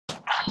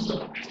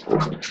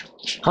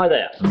Hi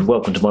there, and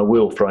welcome to my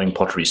wheel throwing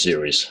pottery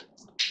series.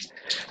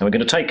 And we're going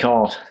to take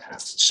our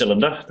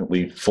cylinder that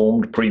we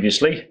formed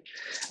previously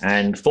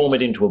and form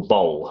it into a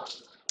bowl.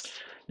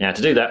 Now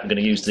to do that, we're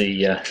going to use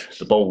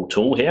the bowl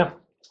tool here.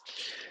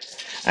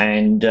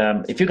 And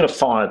if you're going to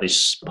fire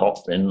this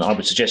pot, then I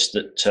would suggest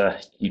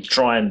that you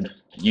try and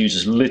use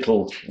as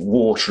little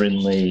water in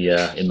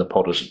the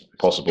pot as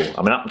possible.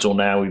 I mean, up until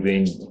now we've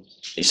been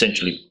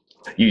essentially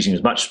using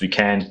as much as we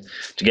can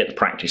to get the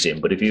practice in,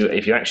 but if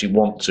you actually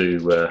want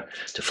to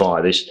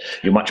fire this,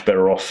 you're much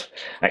better off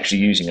actually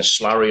using a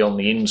slurry on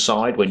the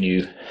inside when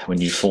you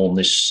form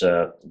this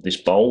this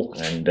bowl,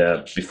 and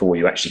before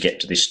you actually get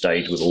to this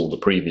stage with all the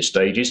previous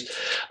stages,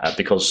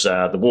 because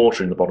the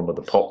water in the bottom of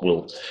the pot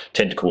will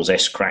tend to cause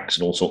S cracks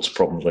and all sorts of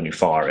problems when you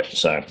fire it.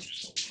 So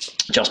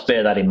just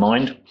bear that in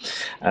mind.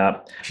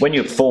 When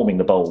you're forming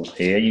the bowl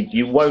here,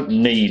 you won't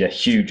need a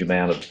huge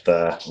amount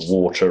of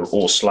water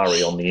or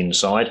slurry on the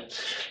inside.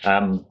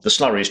 The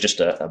slurry is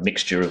just a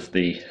mixture of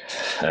the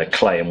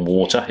clay and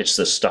water. It's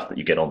the stuff that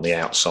you get on the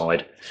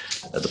outside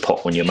of the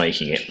pot when you're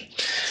making it.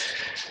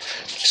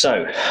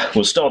 So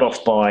we'll start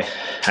off by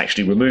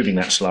actually removing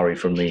that slurry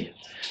from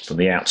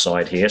the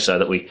outside here, so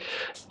that we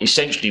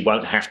essentially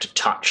won't have to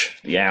touch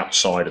the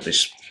outside of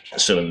this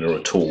cylinder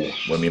at all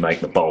when we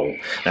make the bowl.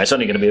 Now it's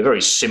only going to be a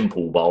very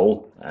simple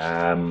bowl,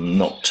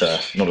 not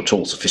at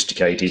all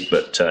sophisticated,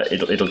 but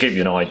it'll give you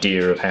an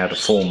idea of how to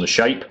form the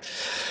shape.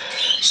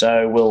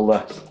 So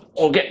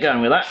we'll get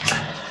going with that.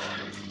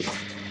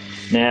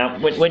 Now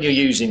when you're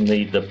using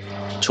the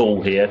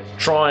tool here,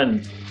 try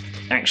and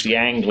actually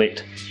angle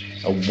it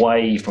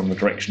away from the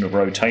direction of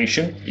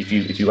rotation. If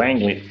you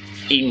angle it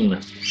in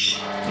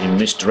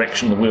this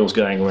direction, the wheel's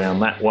going around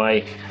that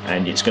way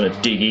and it's going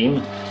to dig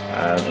in,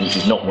 which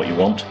is not what you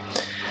want.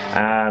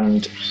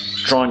 And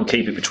try and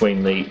keep it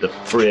between the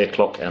 3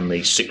 o'clock and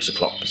the 6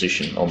 o'clock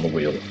position on the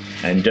wheel.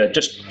 And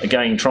just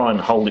again, try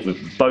and hold it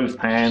with both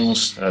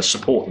hands,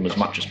 support them as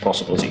much as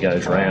possible as it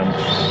goes around,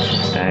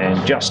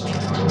 and just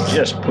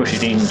push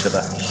it into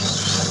the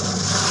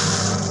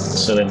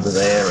cylinder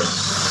there,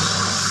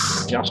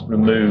 and just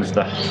remove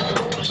the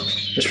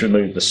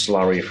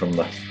slurry from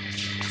the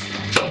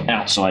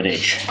outside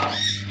edge.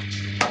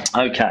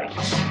 Okay,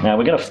 now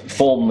we're going to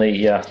form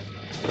the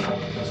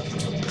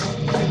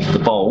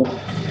bowl.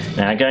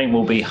 Now again,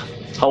 we'll be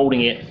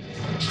holding it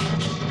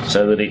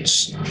so that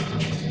it's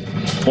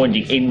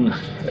pointing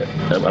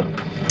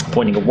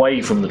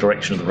away from the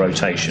direction of the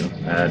rotation,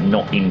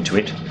 not into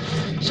it,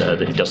 so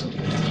that it doesn't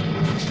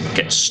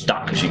get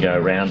stuck as you go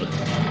around.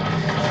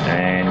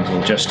 And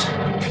we'll just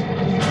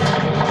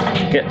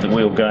get the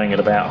wheel going at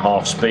about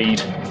half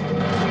speed,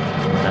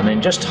 and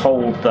then just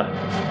hold the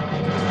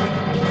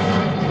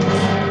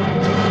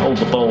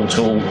bowl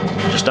tool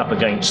just up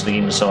against the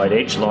inside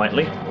edge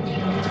lightly,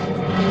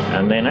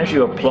 and then as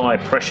you apply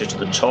pressure to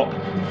the top,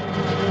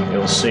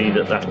 you'll see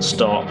that that'll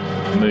start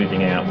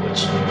moving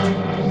outwards.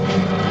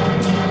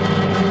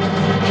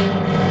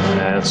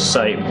 As I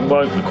say, it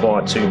won't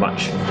require too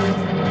much in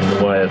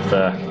the way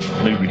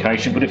of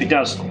lubrication, but if it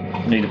does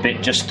need a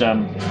bit, just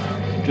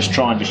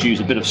try and just use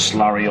a bit of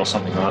slurry or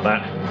something like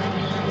that,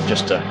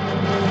 just to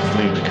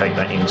lubricate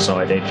that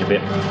inside edge a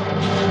bit.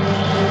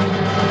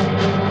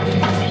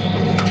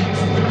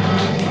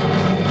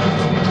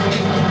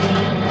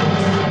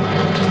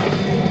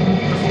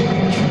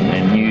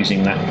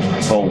 Using that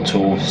bowl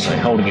tool, so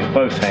holding it with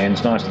both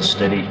hands nice and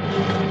steady,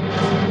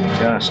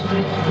 just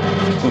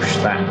push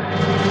that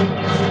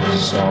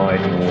side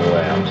wall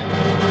out.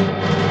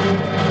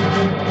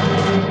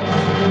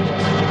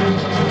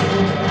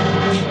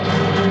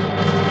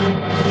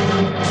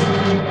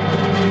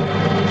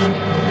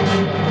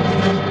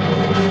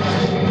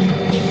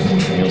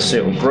 And you'll see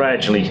it will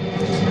gradually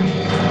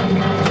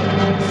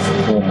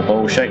form the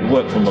bowl shape.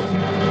 Work from the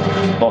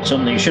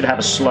bottom. You should have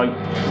a slope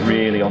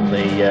really on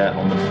the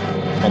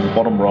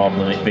bottom rather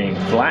than it being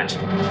flat,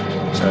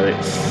 so it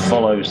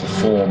follows the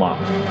form up.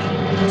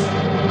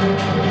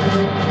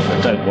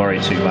 But don't worry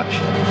too much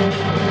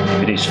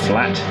if it is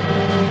flat.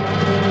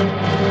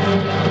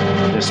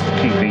 Just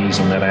keep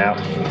easing that out.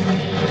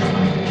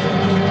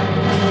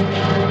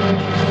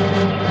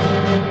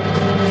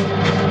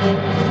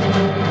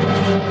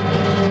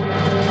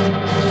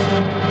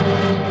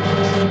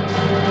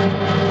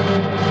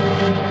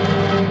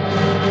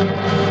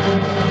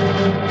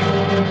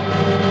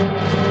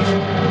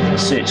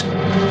 See, it's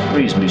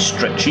reasonably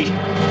stretchy.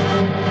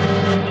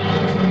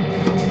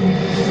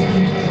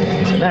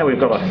 So now we've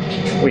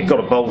got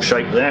a bowl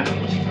shape there,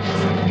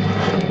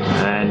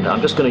 and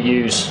I'm just going to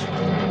use,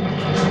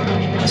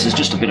 this is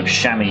just a bit of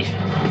chamois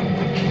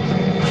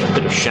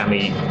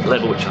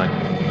leather which I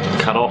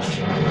cut off.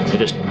 You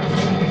just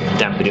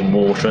damp it in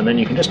water, and then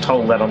you can just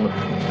hold that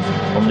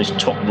on this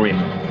top rim.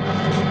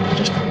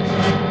 Just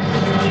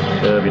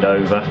curve it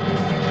over.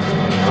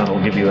 That'll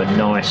give you a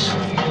nice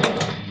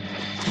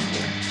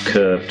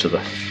curve to the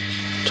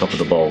top of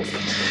the bowl,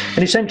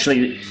 and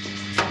essentially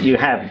you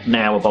have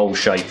now a bowl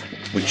shape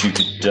which you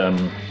could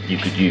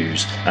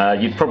use.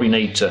 You'd probably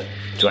need to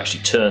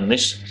actually turn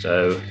this,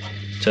 so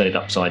turn it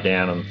upside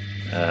down and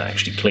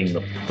actually clean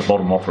the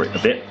bottom off it a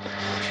bit.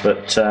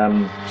 But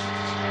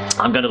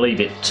I'm going to leave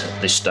it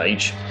at this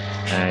stage,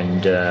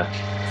 and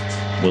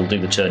we'll do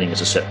the turning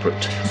as a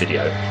separate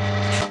video.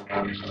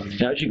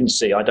 Now, as you can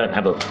see, I don't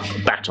have a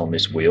bat on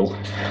this wheel,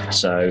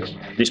 so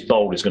this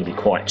bowl is going to be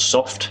quite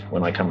soft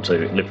when I come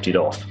to lift it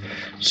off.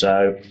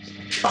 So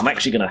I'm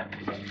actually going to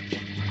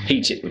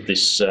heat it with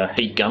this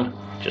heat gun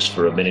just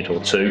for a minute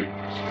or two,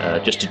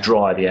 just to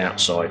dry the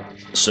outside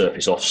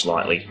surface off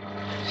slightly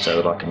so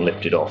that I can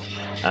lift it off.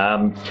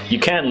 You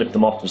can lift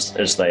them off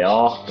as they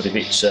are, but if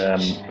it's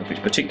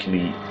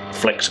particularly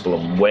flexible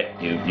and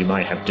wet, you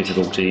may have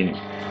difficulty in,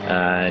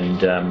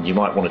 and you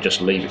might want to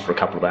just leave it for a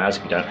couple of hours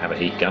if you don't have a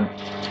heat gun,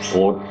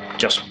 or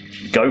just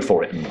go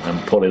for it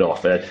and pull it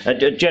off.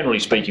 Generally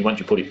speaking, once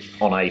you put it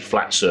on a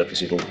flat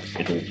surface, it'll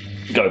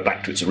go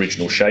back to its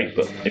original shape,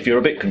 but if you're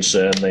a bit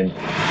concerned, then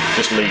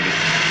just leave it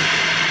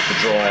to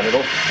dry a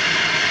little.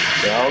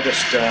 So I'll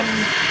just dry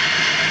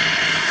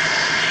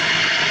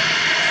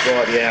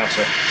the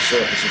outer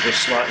surface of this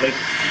slightly,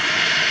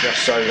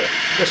 just so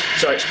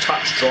it's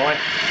touch dry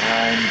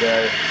and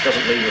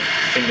doesn't leave a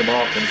finger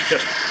mark, and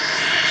just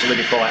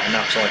solidify it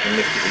enough so I can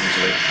lift it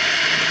easily.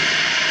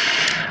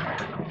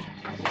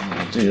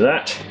 I'll do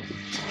that.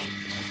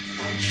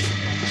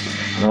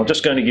 And I'm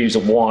just going to use a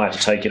wire to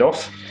take it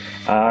off.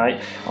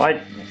 I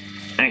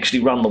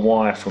actually run the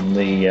wire from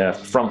the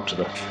front to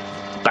the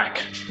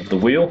back of the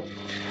wheel,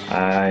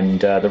 and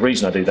the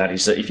reason I do that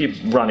is that if you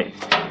run it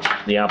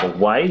the other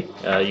way,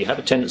 you have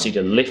a tendency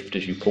to lift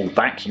as you pull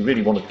back. You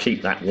really want to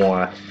keep that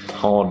wire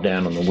hard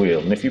down on the wheel,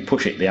 and if you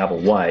push it the other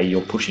way,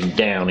 you're pushing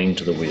down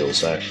into the wheel,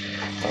 so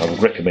I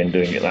would recommend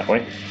doing it that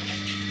way.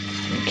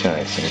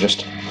 Okay, so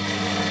just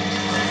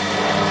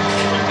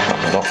cut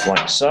it off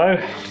like so,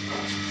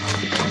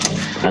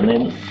 and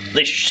then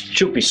this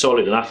should be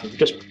solid enough.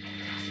 Just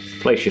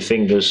place your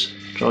fingers,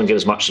 try and get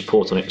as much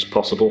support on it as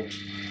possible,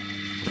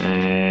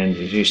 and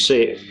as you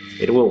see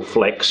it will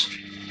flex,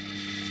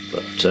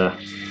 but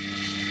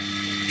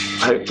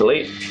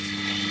hopefully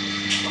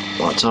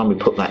by the time we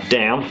put that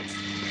down,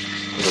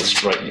 it'll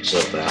straighten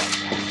itself out.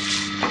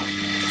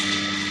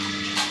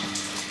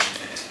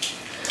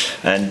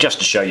 And just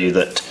to show you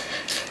that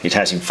it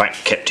has in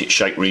fact kept its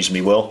shape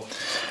reasonably well,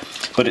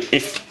 but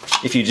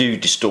if you do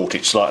distort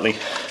it slightly,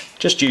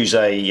 just use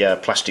a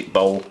plastic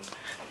bowl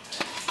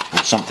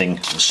with something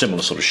a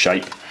similar sort of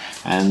shape,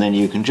 and then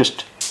you can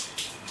just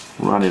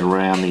run it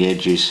around the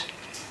edges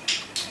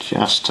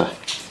just to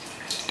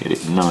get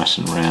it nice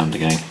and round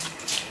again,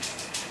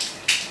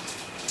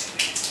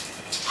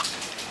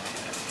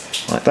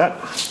 like that,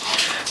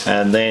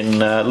 and then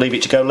leave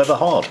it to go leather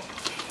hard.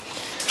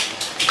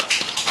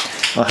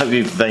 I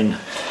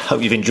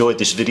hope you've enjoyed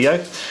this video.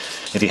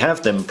 If you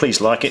have, then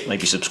please like it,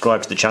 maybe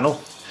subscribe to the channel,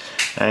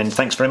 and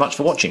thanks very much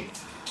for watching.